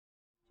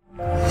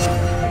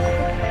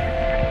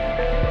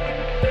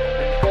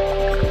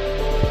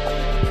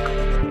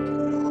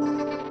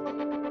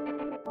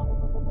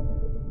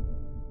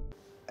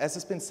as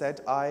has been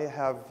said, I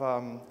have,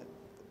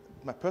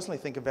 I personally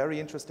think, a very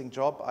interesting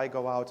job. I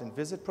go out and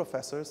visit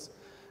professors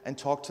and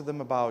talk to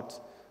them about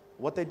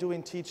what they do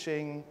in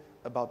teaching,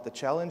 about the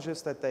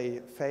challenges that they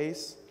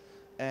face,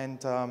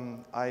 and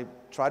I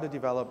try to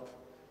develop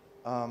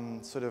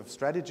sort of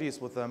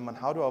strategies with them on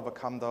how to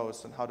overcome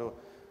those and how to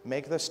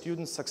make their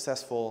students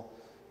successful,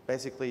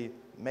 basically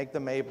make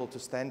them able to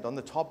stand on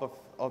the top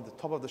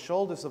of the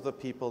shoulders of the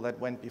people that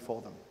went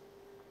before them.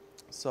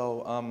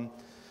 So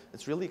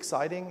it's really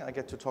exciting. I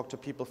get to talk to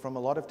people from a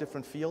lot of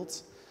different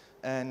fields,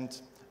 and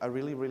I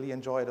really, really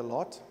enjoy it a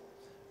lot.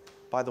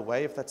 By the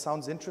way, if that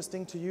sounds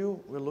interesting to you,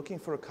 we're looking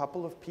for a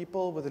couple of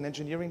people with an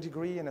engineering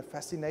degree and a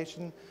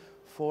fascination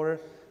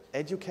for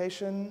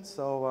education.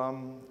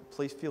 So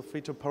please feel free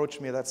to approach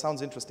me if that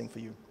sounds interesting for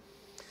you.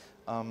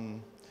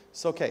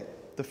 So okay,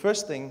 the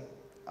first thing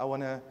I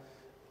want to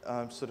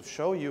sort of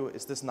show you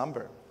is this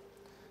number.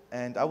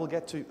 And I will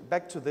get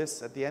back to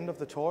this at the end of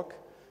the talk.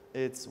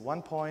 It's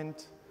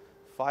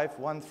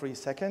 1.513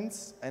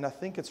 seconds, and I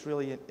think it's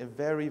really a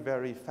very,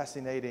 very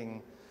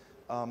fascinating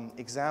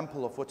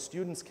example of what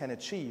students can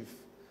achieve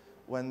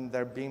when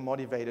they're being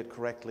motivated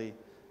correctly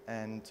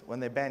and when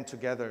they band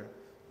together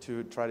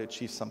to try to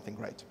achieve something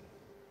great.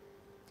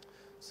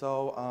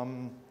 So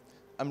I'm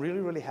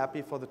really, really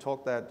happy for the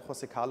talk that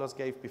Jose Carlos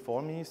gave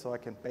before me, so I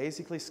can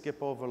basically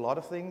skip over a lot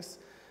of things.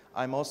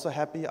 I'm also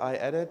happy I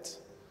added,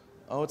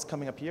 oh, it's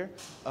coming up here.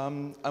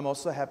 I'm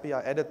also happy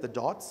I added the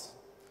dots,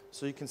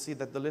 so you can see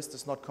that the list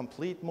is not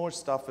complete. More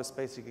stuff is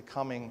basically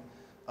coming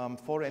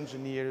for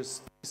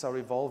engineers. These are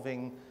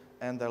evolving,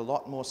 and there are a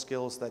lot more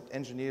skills that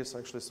engineers are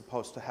actually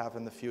supposed to have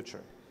in the future.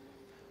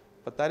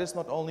 But that is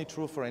not only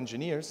true for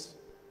engineers.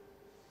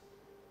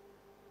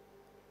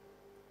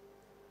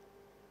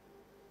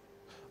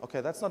 Okay,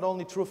 that's not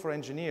only true for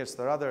engineers.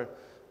 There are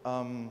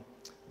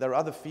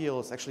other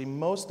fields. Actually,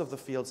 most of the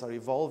fields are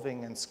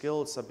evolving and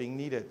skills are being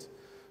needed.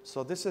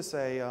 So this is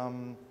a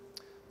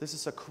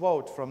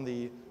quote from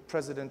the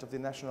president of the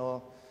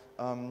National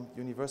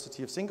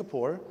University of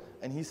Singapore,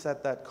 and he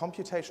said that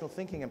computational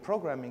thinking and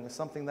programming is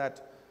something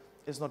that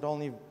is not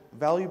only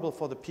valuable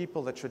for the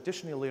people that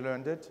traditionally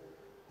learned it,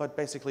 but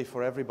basically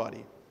for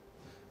everybody.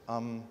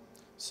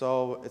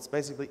 So it's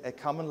basically a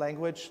common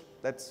language,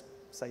 that's,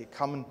 say, a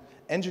common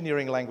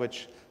engineering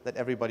language that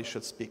everybody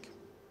should speak.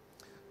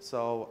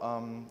 So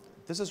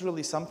this is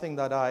really something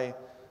that I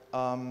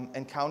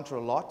encounter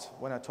a lot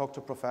when I talk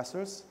to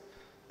professors,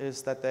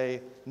 is that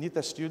they need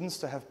their students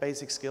to have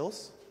basic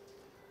skills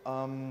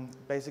in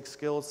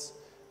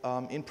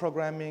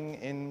programming,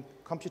 in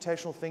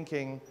computational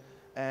thinking,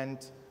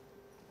 and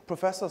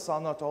professors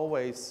are not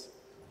always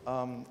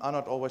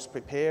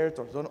prepared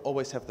or don't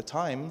always have the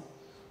time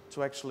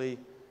to actually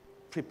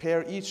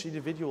prepare each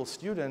individual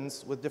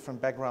students with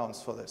different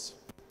backgrounds for this.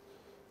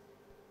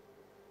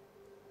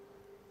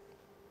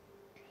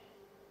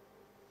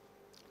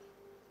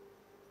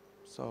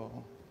 So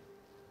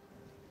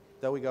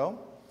there we go.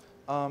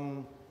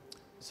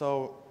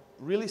 So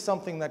really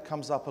something that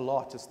comes up a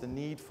lot is the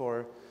need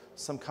for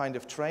some kind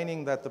of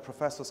training that the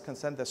professors can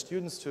send their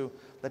students to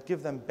that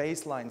give them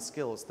baseline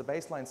skills. The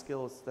baseline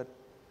skills that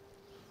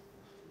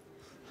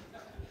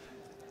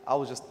I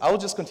will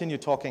just continue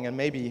talking and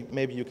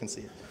maybe you can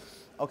see it.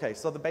 Okay,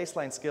 so the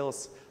baseline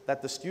skills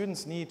that the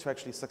students need to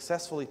actually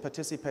successfully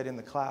participate in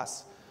the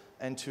class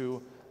and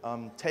to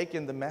take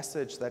in the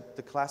message that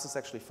the class is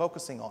actually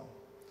focusing on.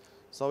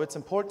 So it's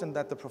important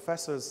that the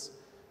professors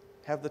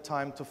have the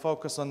time to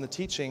focus on the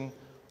teaching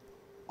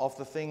of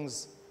the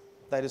things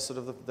that is sort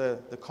of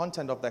the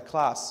content of their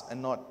class,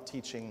 and not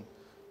teaching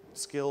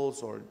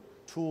skills or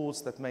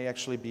tools that may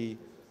actually be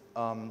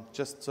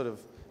just sort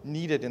of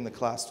needed in the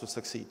class to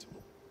succeed.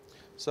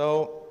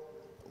 So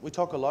we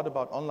talk a lot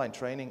about online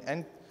training,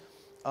 and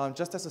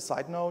just as a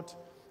side note,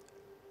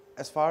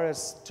 as far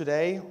as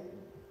today,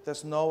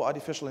 there's no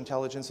artificial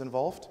intelligence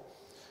involved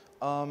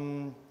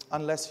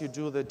unless you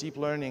do the deep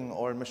learning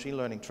or machine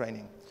learning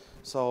training.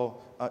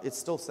 So it's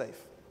still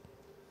safe.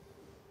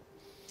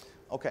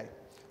 Okay,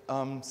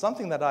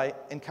 something that I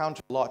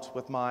encounter a lot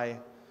with my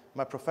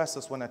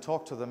professors when I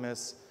talk to them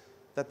is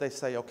that they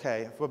say,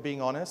 okay, if we're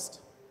being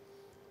honest,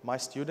 my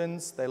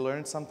students, they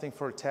learn something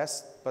for a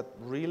test, but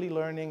really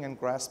learning and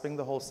grasping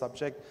the whole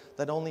subject,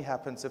 that only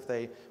happens if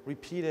they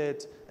repeat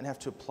it and have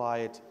to apply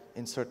it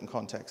in certain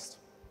context.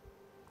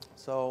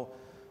 So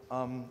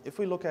if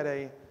we look at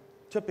a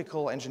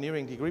typical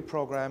engineering degree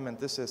program, and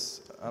this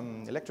is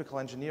electrical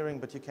engineering,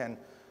 but you can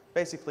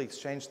basically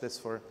exchange this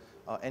for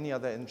any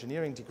other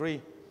engineering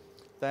degree,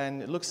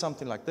 then it looks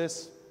something like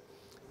this.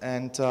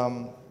 And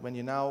when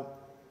you now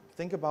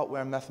think about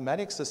where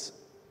mathematics is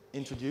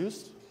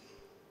introduced,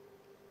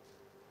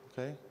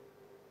 okay,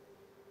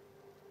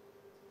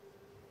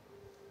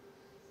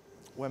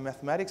 where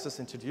mathematics is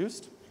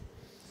introduced,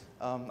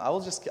 I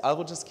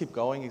will just keep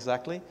going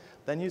exactly.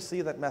 Then you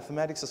see that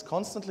mathematics is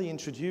constantly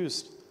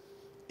introduced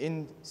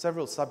in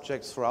several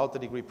subjects throughout the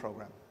degree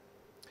program.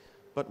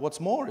 But what's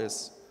more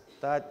is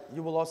that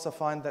you will also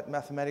find that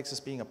mathematics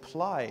is being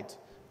applied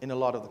in a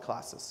lot of the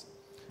classes.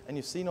 And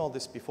you've seen all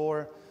this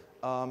before.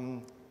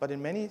 But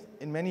in many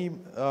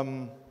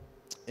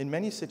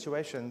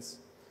situations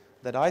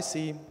that I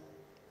see,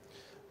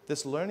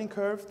 this learning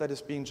curve that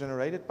is being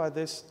generated by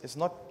this is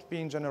not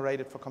being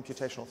generated for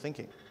computational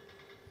thinking.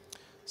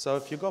 So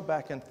if you go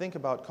back and think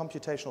about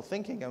computational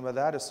thinking and where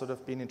that is sort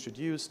of being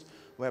introduced,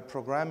 where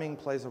programming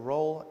plays a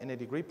role in a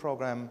degree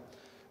program,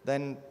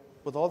 then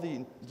with all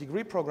the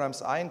degree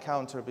programs I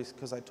encounter,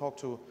 because I talk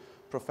to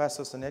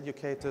professors and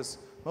educators,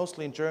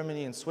 mostly in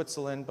Germany and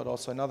Switzerland, but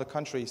also in other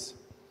countries,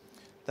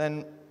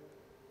 then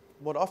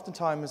what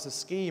oftentimes is a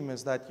scheme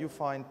is that you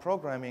find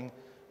programming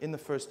in the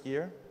first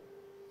year,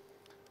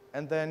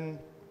 and then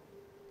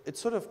it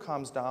sort of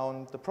calms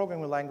down. The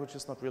programming language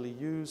is not really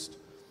used.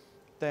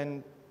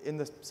 Then in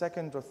the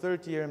second or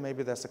third year,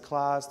 maybe there's a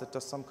class that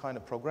does some kind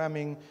of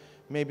programming,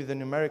 maybe the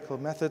numerical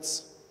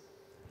methods.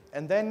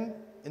 And then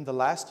in the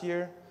last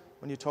year,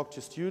 when you talk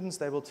to students,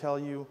 they will tell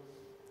you,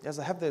 yes,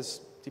 I have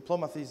this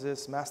diploma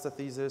thesis, master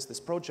thesis, this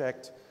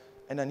project,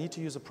 and I need to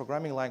use a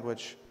programming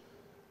language.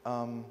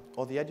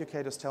 Or the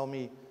educators tell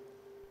me,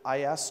 I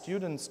ask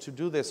students to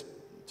do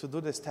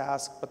this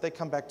task, but they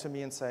come back to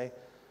me and say,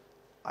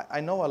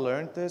 I know I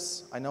learned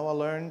this, I know I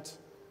learned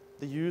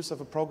the use of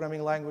a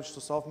programming language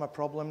to solve my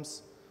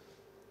problems,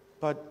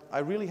 but I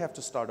really have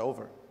to start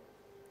over.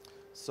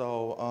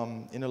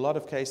 So in a lot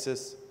of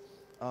cases,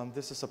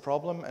 this is a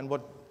problem, and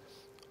what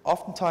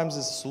oftentimes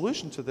is a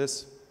solution to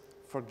this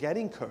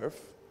forgetting curve,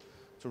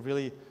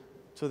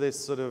 to this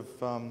sort of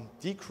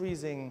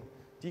decreasing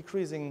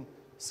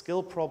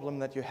skill problem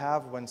that you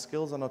have when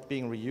skills are not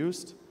being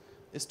reused,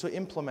 is to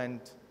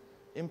implement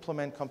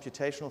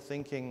computational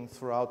thinking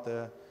throughout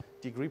the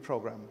degree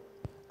program.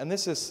 And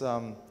this is,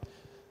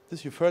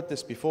 you've heard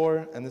this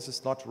before, and this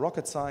is not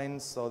rocket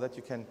science, so that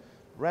you can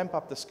ramp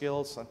up the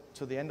skills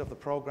to the end of the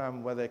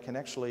program where they can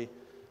actually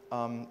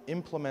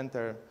implement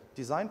their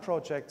design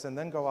projects and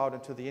then go out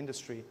into the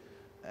industry,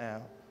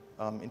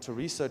 into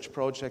research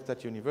projects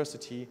at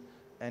university,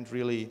 and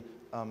really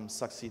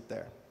succeed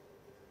there.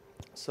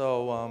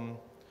 So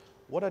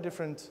what are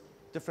different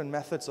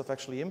methods of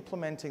actually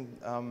implementing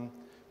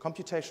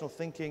computational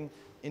thinking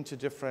into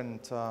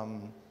different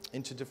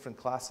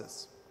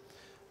classes?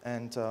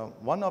 And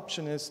one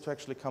option is to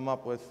actually come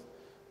up with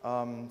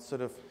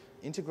sort of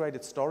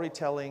integrated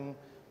storytelling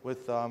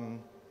with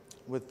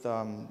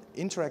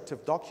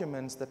interactive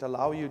documents that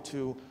allow you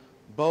to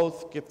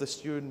both give the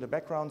student a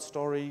background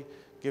story,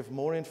 give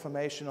more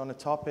information on a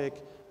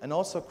topic, and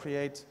also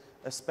create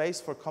a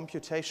space for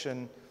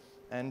computation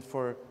and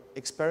for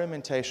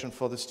experimentation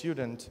for the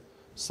student,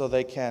 so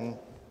they can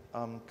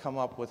come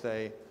up with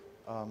a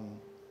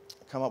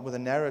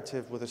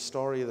narrative, with a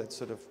story that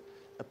sort of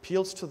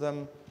appeals to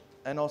them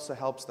and also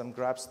helps them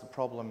grasp the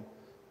problem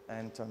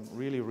and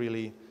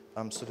really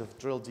sort of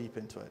drill deep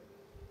into it.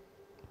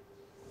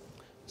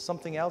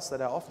 Something else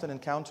that I often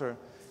encounter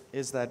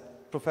is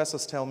that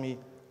professors tell me,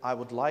 I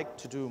would like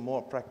to do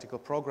more practical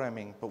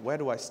programming, but where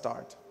do I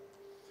start?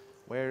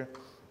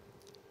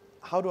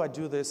 How do I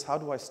do this? How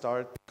do I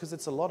start? Because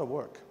it's a lot of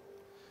work.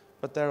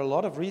 But there are a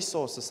lot of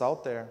resources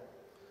out there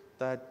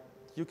that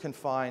you can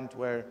find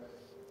where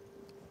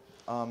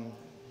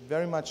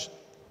very much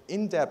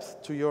in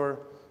depth to your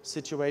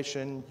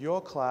situation,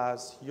 your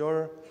class,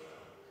 your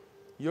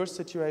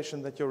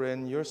situation that you're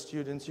in, your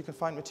students. You can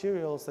find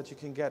materials that you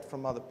can get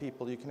from other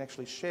people. You can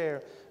actually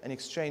share and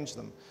exchange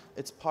them.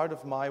 It's part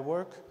of my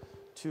work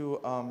to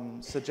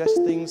suggest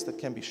things that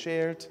can be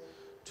shared,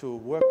 to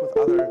work with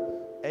other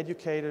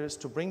educators,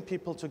 to bring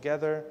people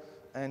together.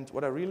 And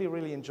what I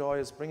really enjoy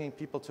is bringing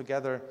people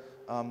together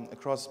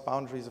across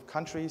boundaries of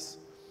countries.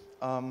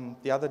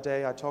 The other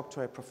day I talked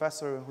to a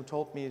professor who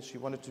told me she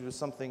wanted to do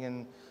something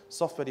in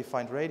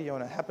software-defined radio,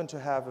 and I happen to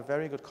have a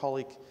very good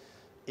colleague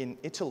in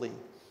Italy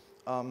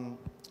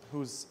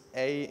who's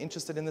A,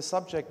 interested in the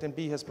subject, and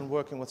B, has been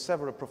working with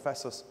several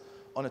professors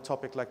on a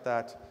topic like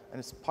that. And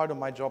it's part of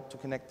my job to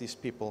connect these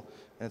people,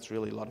 and it's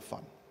really a lot of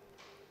fun.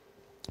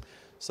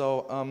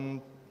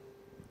 So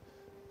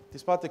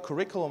despite the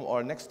curriculum,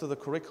 or next to the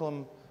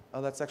curriculum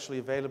that's actually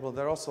available,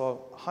 there are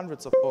also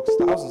hundreds of books,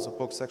 thousands of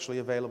books actually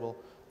available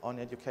on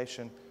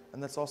education,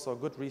 and that's also a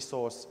good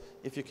resource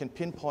if you can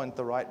pinpoint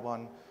the right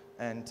one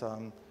and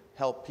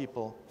help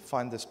people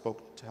find this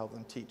book to help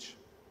them teach.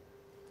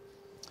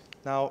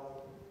 Now,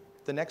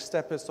 the next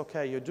step is,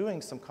 okay, you're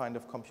doing some kind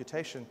of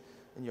computation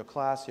in your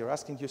class, you're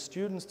asking your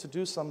students to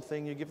do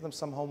something, you give them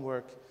some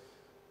homework,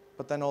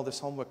 but then all this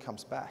homework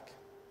comes back.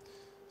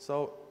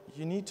 So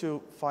you need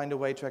to find a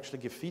way to actually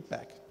give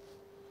feedback.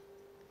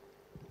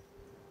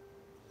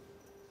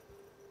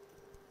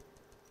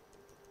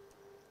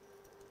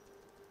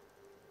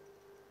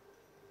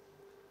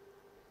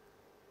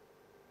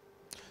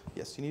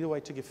 Yes, you need a way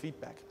to give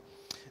feedback.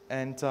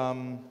 And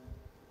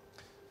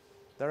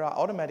there are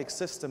automatic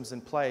systems in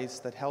place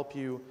that help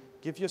you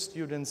give your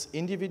students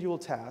individual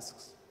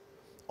tasks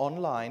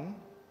online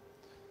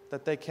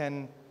that they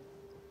can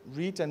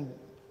read and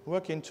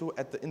work into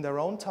in their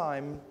own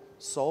time,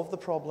 solve the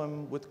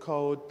problem with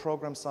code,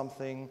 program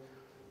something,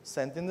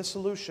 send in the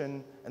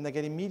solution, and they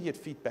get immediate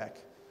feedback.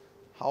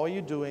 How are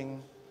you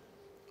doing?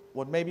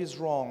 What maybe is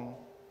wrong?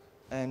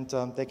 and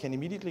they can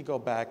immediately go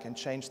back and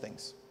change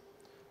things.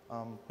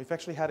 We've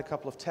actually had a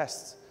couple of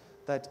tests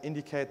that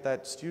indicate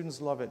that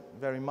students love it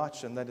very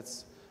much and that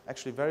it's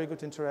actually very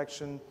good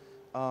interaction.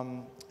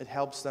 It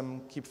helps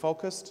them keep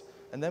focused.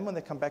 And then when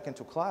they come back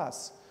into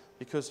class,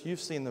 because you've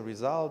seen the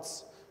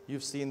results,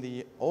 you've seen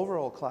the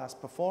overall class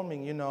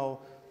performing, you know,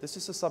 this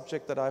is a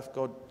subject that I've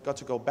got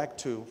to go back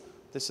to.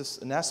 This is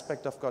an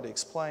aspect I've got to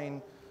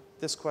explain.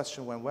 This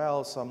question went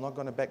well, so I'm not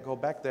going to go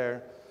back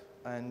there.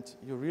 And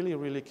you really,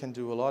 really can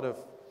do a lot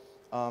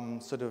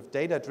of sort of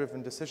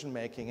data-driven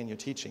decision-making in your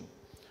teaching.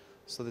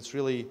 So it's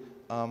really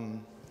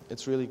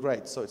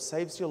great. So it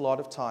saves you a lot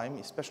of time,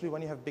 especially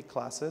when you have big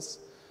classes.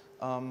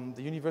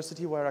 The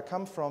university where I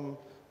come from,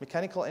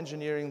 mechanical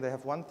engineering, they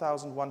have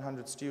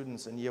 1,100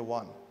 students in year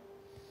one.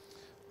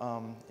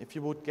 If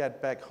you would get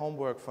back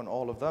homework from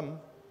all of them,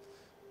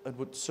 it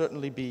would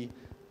certainly be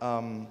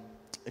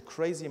a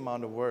crazy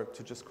amount of work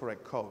to just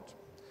correct code.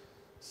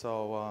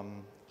 So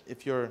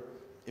if you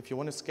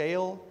want to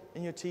scale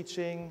in your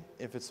teaching,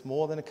 if it's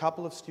more than a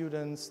couple of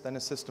students, then a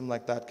system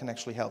like that can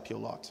actually help you a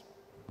lot.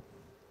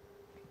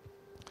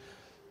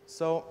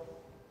 So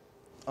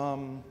a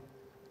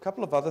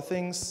couple of other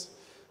things,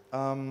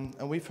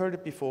 and we've heard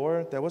it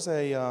before. There was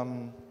a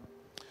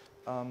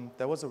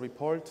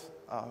report,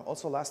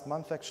 also last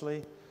month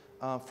actually,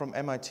 from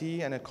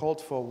MIT, and it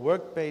called for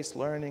work-based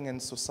learning and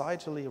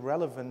societally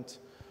relevant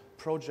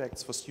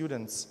projects for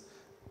students,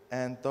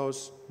 and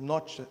those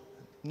not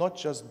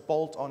just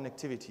bolt-on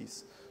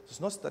activities. It's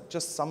not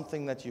just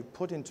something that you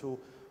put into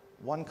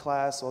one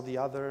class or the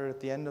other at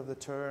the end of the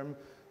term,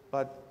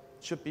 but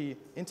should be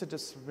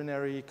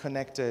interdisciplinary,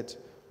 connected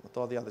with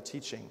all the other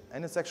teaching.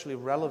 And it's actually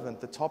relevant.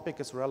 The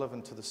topic is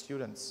relevant to the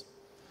students.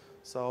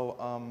 So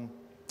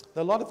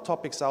there are a lot of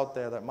topics out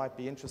there that might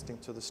be interesting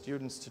to the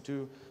students to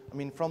do. I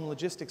mean, from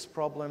logistics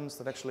problems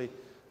that actually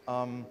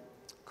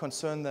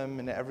concern them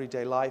in their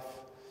everyday life.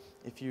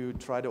 If you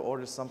try to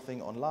order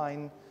something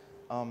online,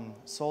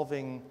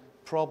 solving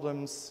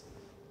problems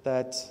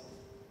that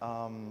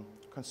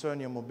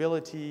concern your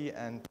mobility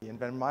and the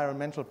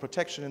environmental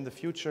protection in the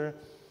future,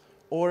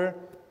 or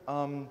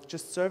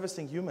just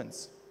servicing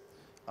humans.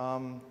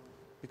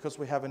 Because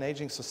we have an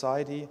aging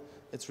society,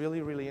 it's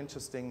really, really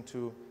interesting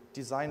to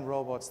design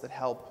robots that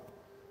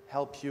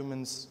help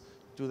humans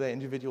do their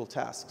individual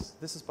tasks.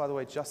 This is, by the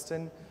way,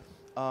 Justin.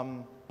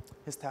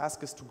 His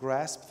task is to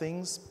grasp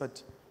things,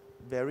 but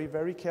very,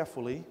 very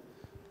carefully,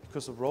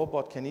 because a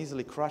robot can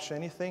easily crush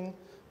anything.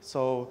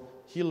 So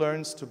he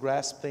learns to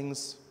grasp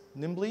things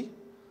nimbly,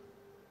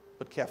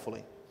 but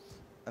carefully.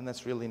 And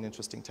that's really an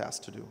interesting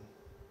task to do.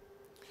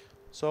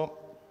 So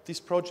these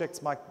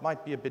projects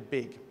might be a bit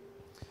big.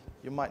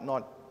 You might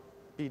not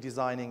be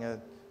designing a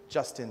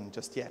Justin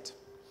just yet.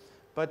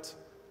 But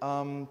there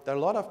are a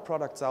lot of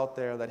products out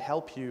there that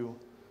help you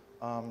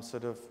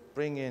sort of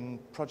bring in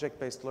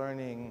project-based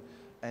learning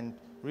and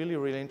really,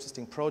 really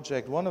interesting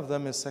project. One of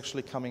them is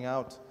actually coming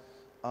out.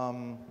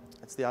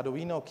 It's the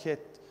Arduino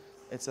kit.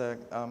 It's a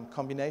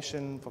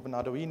combination of an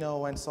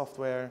Arduino and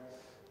software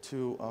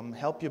to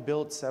help you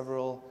build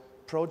several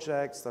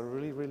projects that are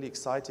really, really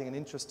exciting and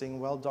interesting,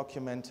 well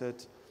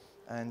documented,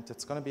 and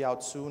it's going to be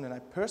out soon. And I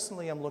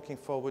personally am looking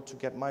forward to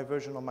get my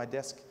version on my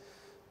desk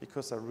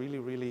because I really,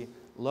 really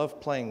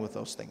love playing with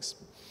those things.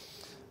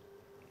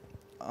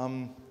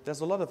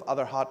 There's a lot of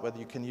other hardware that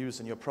you can use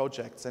in your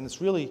projects, and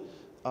it's really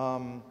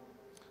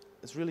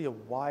a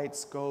wide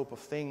scope of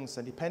things,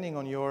 and depending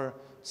on your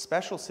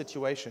special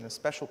situation, a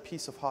special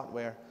piece of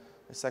hardware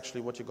is actually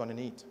what you're going to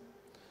need.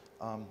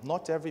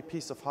 Not every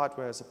piece of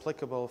hardware is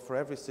applicable for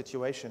every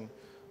situation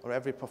or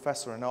every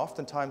professor, and I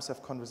oftentimes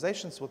have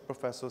conversations with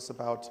professors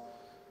about,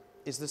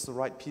 is this the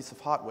right piece of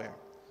hardware?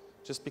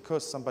 Just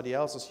because somebody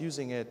else is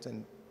using it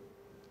and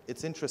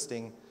it's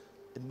interesting,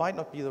 it might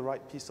not be the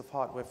right piece of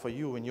hardware for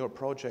you in your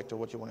project or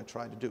what you want to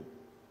try to do.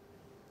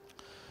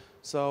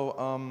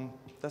 So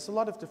there's a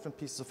lot of different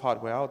pieces of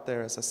hardware out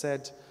there, as I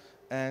said,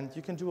 and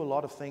you can do a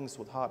lot of things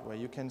with hardware.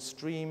 You can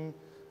stream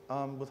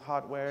with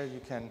hardware,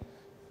 you can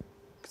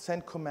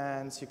send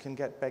commands, you can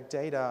get back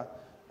data,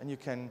 and you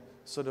can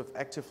sort of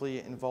actively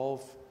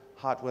involve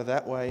hardware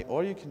that way,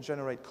 or you can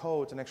generate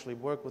code and actually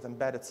work with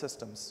embedded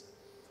systems.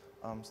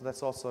 So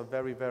that's also a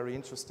very, very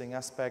interesting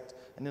aspect.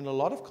 And in a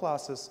lot of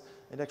classes,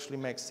 it actually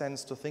makes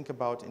sense to think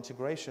about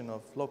integration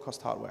of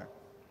low-cost hardware.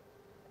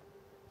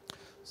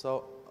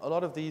 So a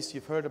lot of these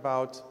you've heard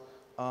about.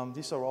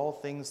 These are all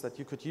things that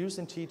you could use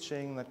in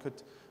teaching that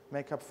could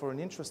make up for an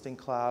interesting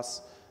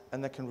class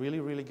and that can really,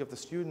 really give the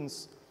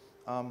students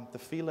the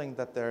feeling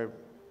that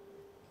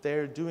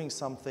they're doing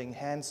something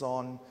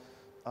hands-on.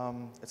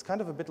 It's kind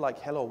of a bit like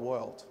Hello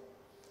World,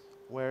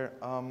 where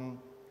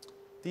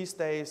these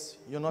days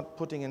you're not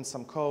putting in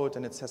some code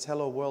and it says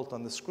Hello World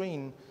on the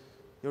screen.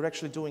 You're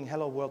actually doing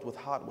Hello World with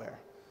hardware.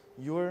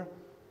 You're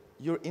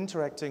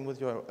interacting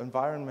with your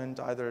environment,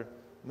 either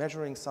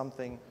measuring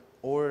something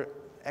or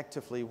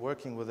actively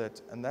working with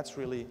it, and that's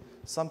really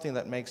something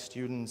that makes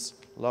students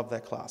love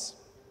their class.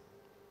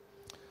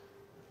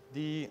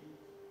 The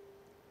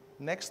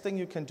next thing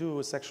you can do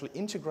is actually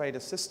integrate a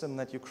system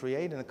that you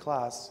create in a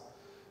class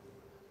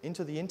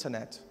into the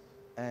internet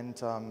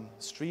and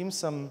stream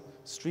some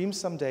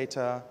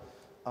data,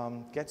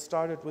 get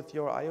started with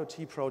your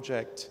IoT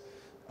project.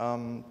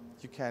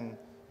 You can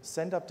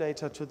send up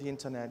data to the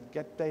internet,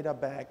 get data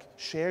back,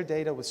 share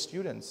data with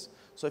students.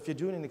 So if you're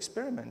doing an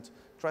experiment,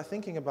 try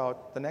thinking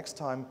about the next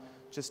time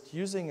just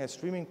using a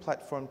streaming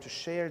platform to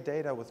share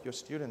data with your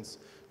students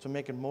to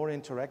make it more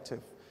interactive.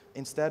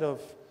 Instead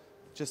of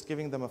just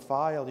giving them a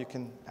file, you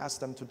can ask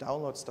them to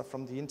download stuff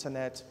from the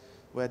internet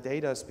where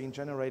data is being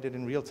generated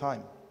in real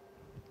time.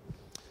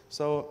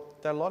 So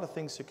there are a lot of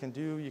things you can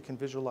do. You can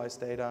visualize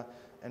data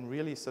and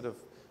really sort of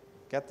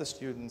get the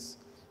students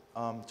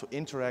to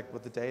interact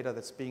with the data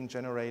that's being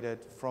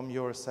generated from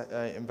your,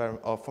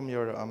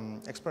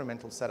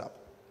 experimental setup.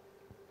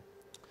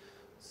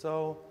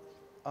 So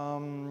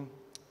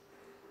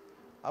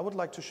I would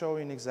like to show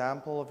you an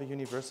example of a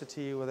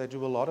university where they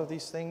do a lot of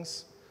these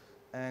things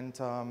and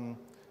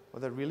where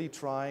they're really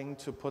trying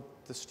to put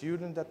the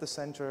student at the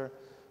center.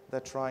 They're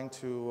trying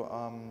to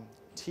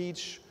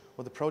teach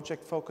with a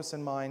project focus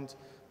in mind.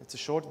 It's a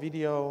short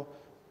video.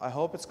 I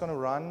hope it's going to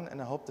run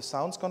and I hope the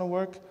sound's going to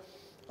work.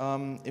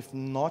 If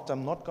not,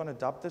 I'm not going to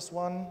dub this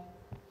one.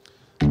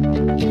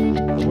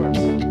 It works.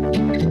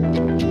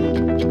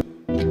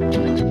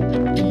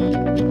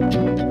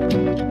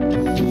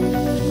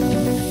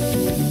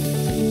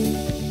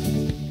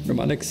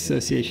 Robotics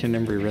Association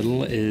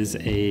Embry-Riddle is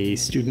a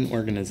student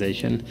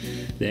organization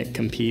that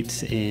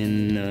competes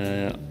in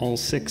all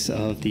 6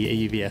 of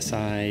the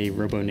AUVSI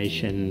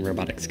RoboNation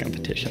robotics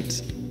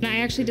competitions. I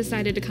actually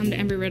decided to come to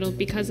Embry-Riddle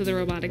because of the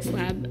robotics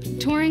lab.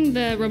 Touring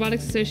the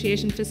Robotics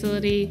Association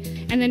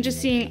facility and then just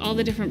seeing all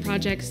the different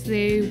projects,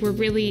 they were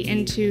really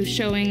into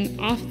showing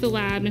off the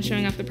lab and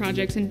showing off the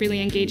projects and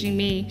really engaging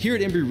me. Here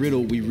at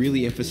Embry-Riddle, we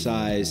really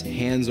emphasize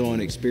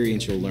hands-on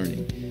experiential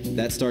learning.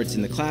 That starts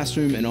in the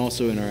classroom and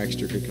also in our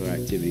extracurricular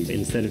activities.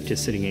 Instead of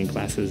just sitting in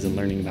classes and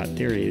learning about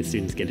theory, the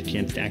students get a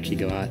chance to actually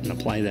go out and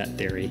apply that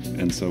theory.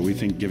 And so we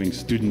think giving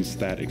students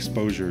that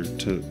exposure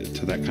to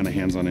that kind of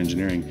hands-on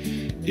engineering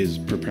is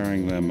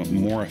preparing them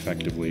more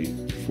effectively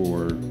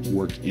for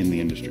work in the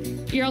industry.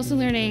 You're also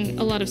learning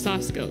a lot of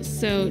soft skills,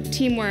 so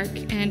teamwork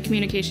and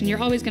communication.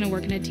 You're always going to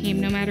work in a team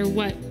no matter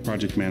what.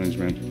 Project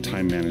management,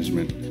 time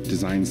management,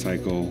 design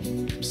cycle,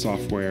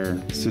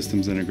 software,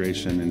 systems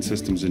integration, and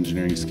systems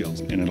engineering skills.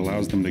 And it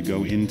allows them to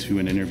go into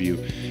an interview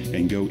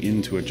and go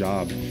into a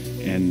job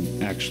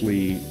and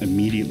actually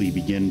immediately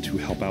begin to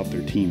help out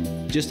their team.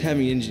 Just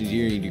having an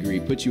engineering degree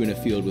puts you in a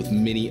field with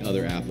many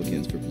other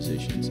applicants for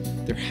positions.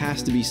 There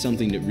has to be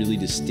something that really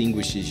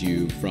distinguishes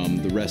you from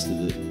the rest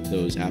of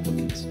those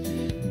applicants.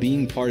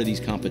 Being part of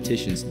these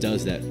competitions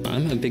does that.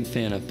 I'm a big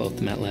fan of both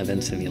MATLAB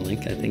and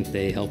Simulink. I think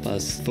they help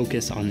us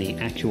focus on the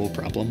actual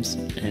problems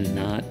and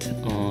not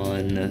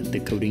on the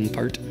coding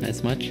part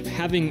as much.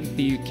 Having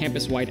the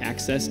campus-wide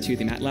access to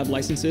the MATLAB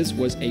licenses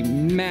was a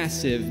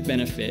massive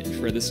benefit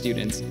for the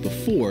students.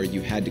 Before,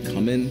 you had to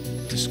come in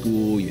to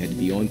school, you had to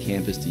be on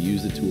campus to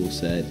use the tool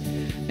set,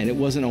 and it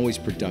wasn't always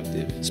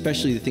productive.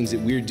 Especially the things that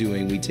we're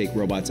doing, we take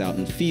robots out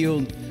in the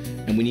field,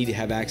 and we need to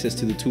have access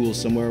to the tools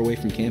somewhere away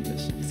from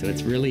campus. So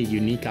it's really a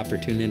unique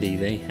opportunity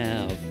they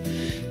have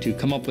to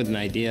come up with an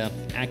idea,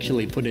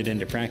 actually put it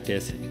into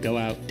practice, go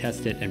out,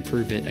 test it, and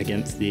prove it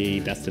against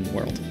the best in the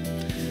world.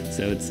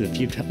 So it's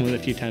one of the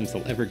few times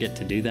they'll ever get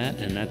to do that,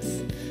 and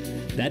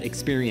that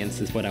experience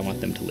is what I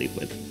want them to leave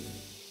with.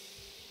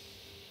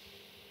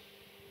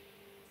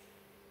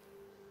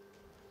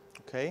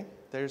 Okay,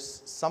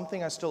 there's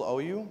something I still owe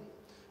you,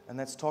 and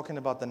that's talking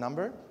about the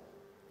number.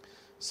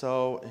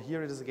 So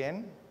here it is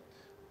again.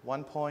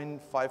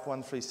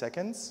 1.513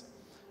 seconds.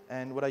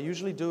 And what I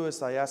usually do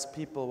is I ask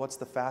people, what's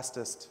the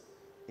fastest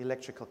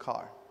electrical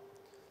car?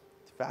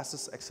 The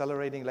fastest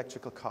accelerating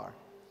electrical car.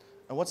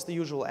 And what's the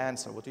usual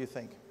answer? What do you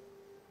think?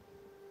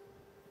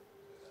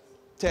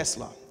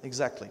 Tesla,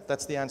 exactly.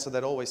 That's the answer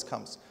that always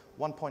comes.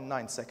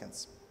 1.9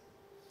 seconds.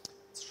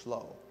 It's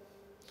slow.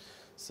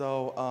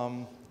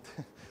 So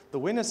the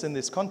winners in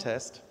this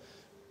contest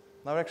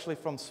are actually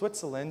from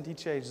Switzerland,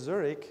 ETH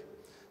Zurich.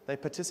 They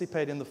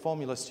participate in the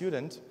Formula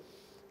Student.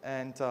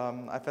 And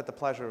I've had the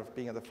pleasure of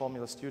being at the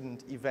Formula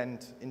Student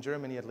event in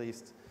Germany at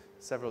least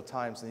several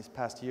times in these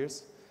past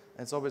years.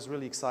 And it's always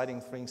really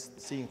exciting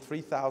seeing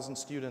 3,000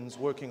 students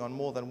working on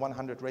more than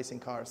 100 racing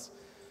cars,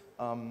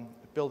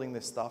 building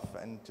this stuff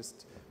and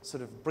just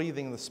sort of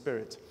breathing the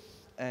spirit.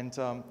 And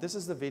this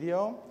is the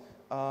video.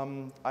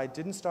 I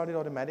didn't start it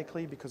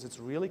automatically because it's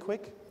really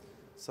quick.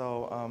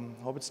 So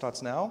hope it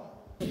starts now.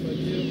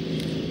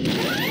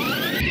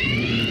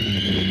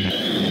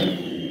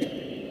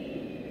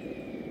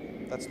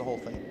 That's the whole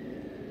thing.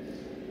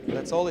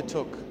 That's all it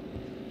took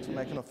to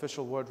make an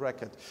official world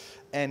record,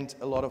 and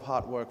a lot of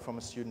hard work from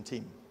a student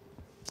team.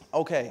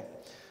 Okay,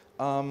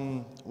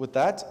 with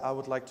that, I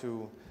would like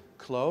to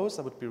close.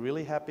 I would be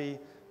really happy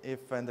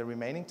if in the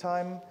remaining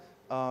time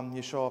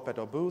you show up at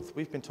our booth.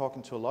 We've been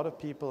talking to a lot of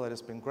people. It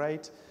has been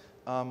great.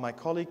 My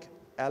colleague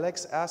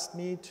Alex asked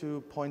me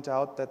to point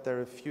out that there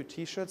are a few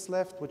t-shirts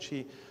left, which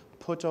he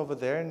put over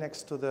there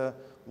next to the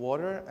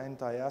water,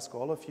 and I ask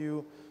all of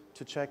you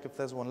to check if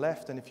there's one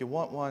left, and if you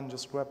want one,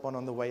 just grab one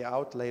on the way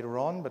out later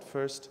on. But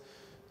first,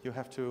 you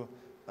have to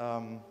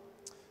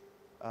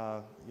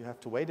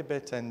wait a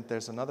bit, and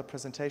there's another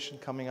presentation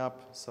coming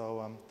up.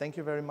 So thank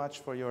you very much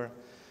for your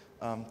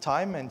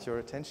time and your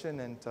attention,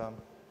 and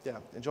yeah,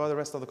 enjoy the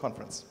rest of the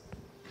conference.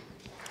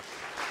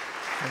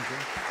 Thank you.